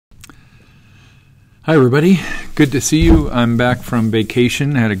Hi, everybody. Good to see you. I'm back from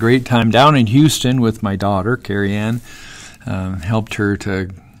vacation. Had a great time down in Houston with my daughter, Carrie Ann. Helped her to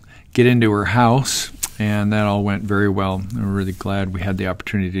get into her house, and that all went very well. I'm really glad we had the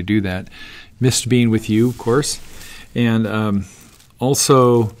opportunity to do that. Missed being with you, of course. And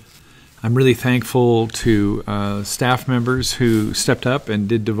also, I'm really thankful to staff members who stepped up and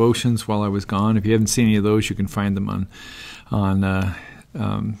did devotions while I was gone. If you haven't seen any of those, you can find them on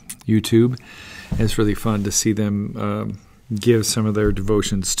YouTube. It's really fun to see them give some of their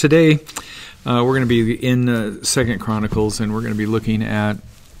devotions. Today, we're going to be in 2 Chronicles, and we're going to be looking at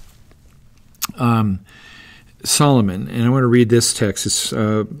Solomon. And I want to read this text. It's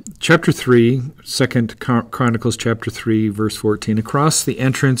chapter 3, 2 Chronicles chapter 3, verse 14. Across the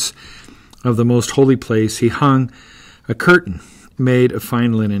entrance of the most holy place, he hung a curtain made of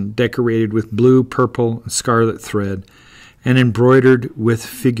fine linen, decorated with blue, purple, and scarlet thread, and embroidered with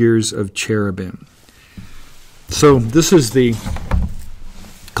figures of cherubim. So this is the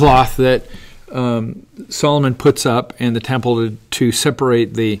cloth that Solomon puts up in the temple to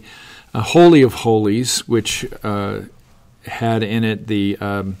separate the Holy of Holies, which had in it the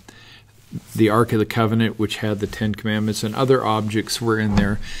Ark of the Covenant, which had the Ten Commandments, and other objects were in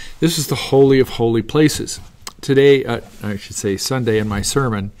there. This is the Holy of Holy Places. Today, I should say Sunday, in my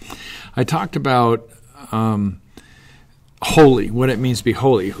sermon, I talked about holy, what it means to be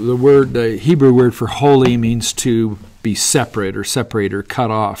holy. The Hebrew word for holy means to be separate or separate or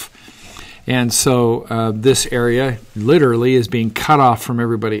cut off. And so this area literally is being cut off from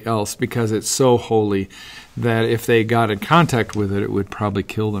everybody else because it's so holy that if they got in contact with it, it would probably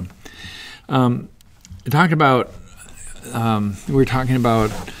kill them. We were talking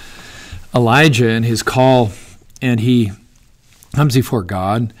about Elijah and his call, and he comes before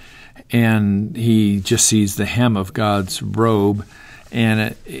God, and he just sees the hem of God's robe,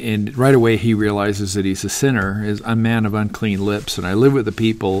 and right away he realizes that he's a sinner, is a man of unclean lips, and I live with the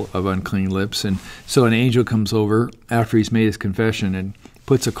people of unclean lips. And so an angel comes over after he's made his confession and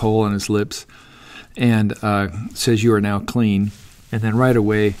puts a coal on his lips and says, "You are now clean." And then right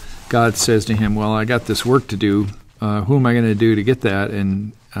away God says to him, "Well, I got this work to do. Who am I going to do to get that?"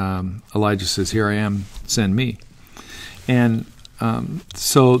 And Elijah says, "Here I am, send me." And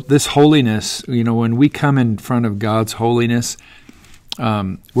so this holiness, when we come in front of God's holiness,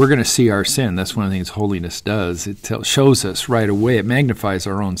 we're going to see our sin. That's one of the things holiness does. It shows us right away. It magnifies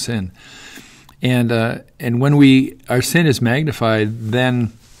our own sin. And when our sin is magnified,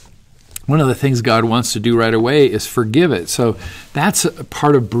 then one of the things God wants to do right away is forgive it. So that's a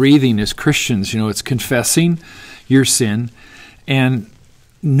part of breathing as Christians. It's confessing your sin and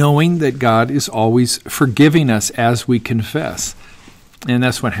knowing that God is always forgiving us as we confess. And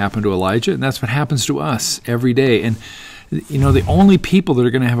that's what happened to Elijah, and that's what happens to us every day. And, the only people that are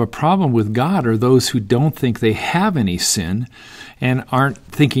going to have a problem with God are those who don't think they have any sin and aren't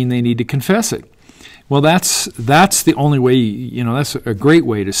thinking they need to confess it. Well, that's the only way, that's a great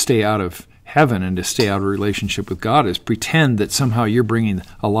way to stay out of heaven and to stay out of a relationship with God, is pretend that somehow you're bringing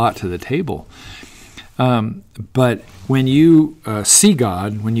a lot to the table. But when you see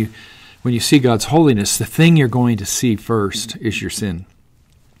God, when you see God's holiness, the thing you're going to see first is your sin.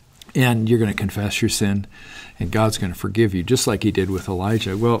 And you're going to confess your sin, and God's going to forgive you, just like he did with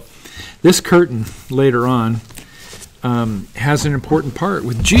Elijah. Well, this curtain later on has an important part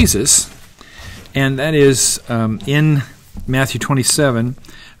with Jesus, and that is in Matthew 27,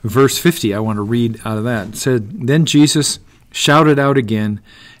 verse 50. I want to read out of that. It said, "Then Jesus shouted out again,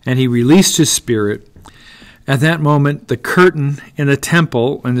 and he released his spirit. At that moment, the curtain in the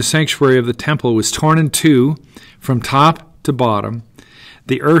temple, in the sanctuary of the temple, was torn in two from top to bottom.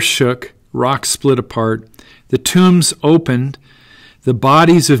 The earth shook, rocks split apart, the tombs opened, the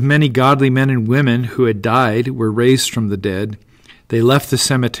bodies of many godly men and women who had died were raised from the dead. They left the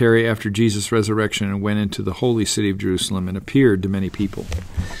cemetery after Jesus' resurrection and went into the holy city of Jerusalem and appeared to many people."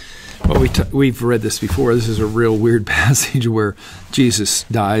 Well, we've read this before. This is a real weird passage where Jesus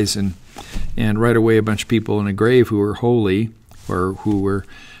dies, and right away a bunch of people in a grave who were holy or who were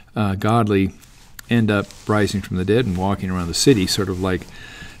godly end up rising from the dead and walking around the city sort of like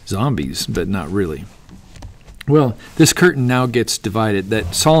zombies, but not really. Well, this curtain now gets divided.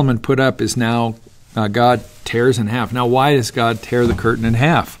 That Solomon put up is now God tears in half. Now, why does God tear the curtain in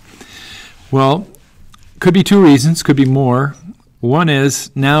half? Well, could be two reasons, could be more. One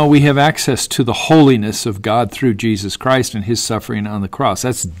is now we have access to the holiness of God through Jesus Christ and his suffering on the cross.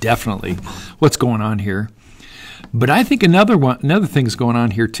 That's definitely what's going on here. But I think another thing's going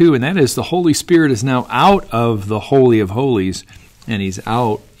on here too, and that is the Holy Spirit is now out of the Holy of Holies, and he's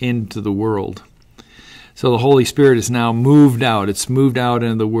out into the world. So the Holy Spirit is now moved out. It's moved out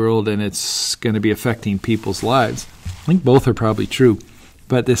into the world, and it's going to be affecting people's lives. I think both are probably true.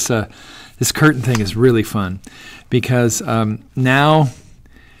 But this curtain thing is really fun because now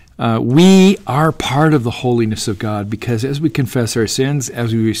we are part of the holiness of God, because as we confess our sins,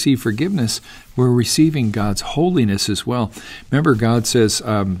 as we receive forgiveness, we're receiving God's holiness as well. Remember, God says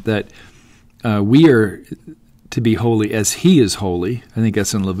that we are to be holy as He is holy. I think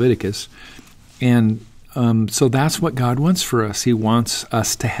that's in Leviticus. And so that's what God wants for us. He wants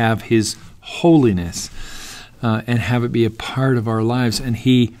us to have His holiness and have it be a part of our lives. And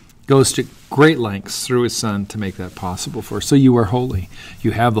He goes to great lengths through His Son to make that possible for us. So you are holy.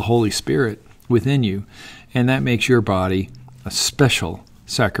 You have the Holy Spirit within you, and that makes your body a special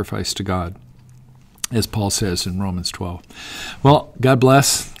sacrifice to God, as Paul says in Romans 12. Well, God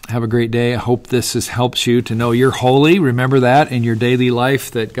bless. Have a great day. I hope this has helped you to know you're holy. Remember that in your daily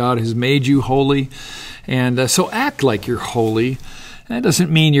life, that God has made you holy. And so act like you're holy. That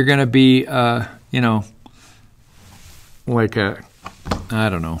doesn't mean you're going to be, like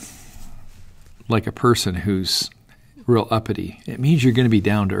like a person who's real uppity. It means you're going to be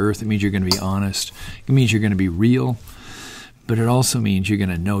down to earth. It means you're going to be honest. It means you're going to be real. But it also means you're going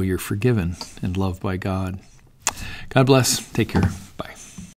to know you're forgiven and loved by God. God bless. Take care.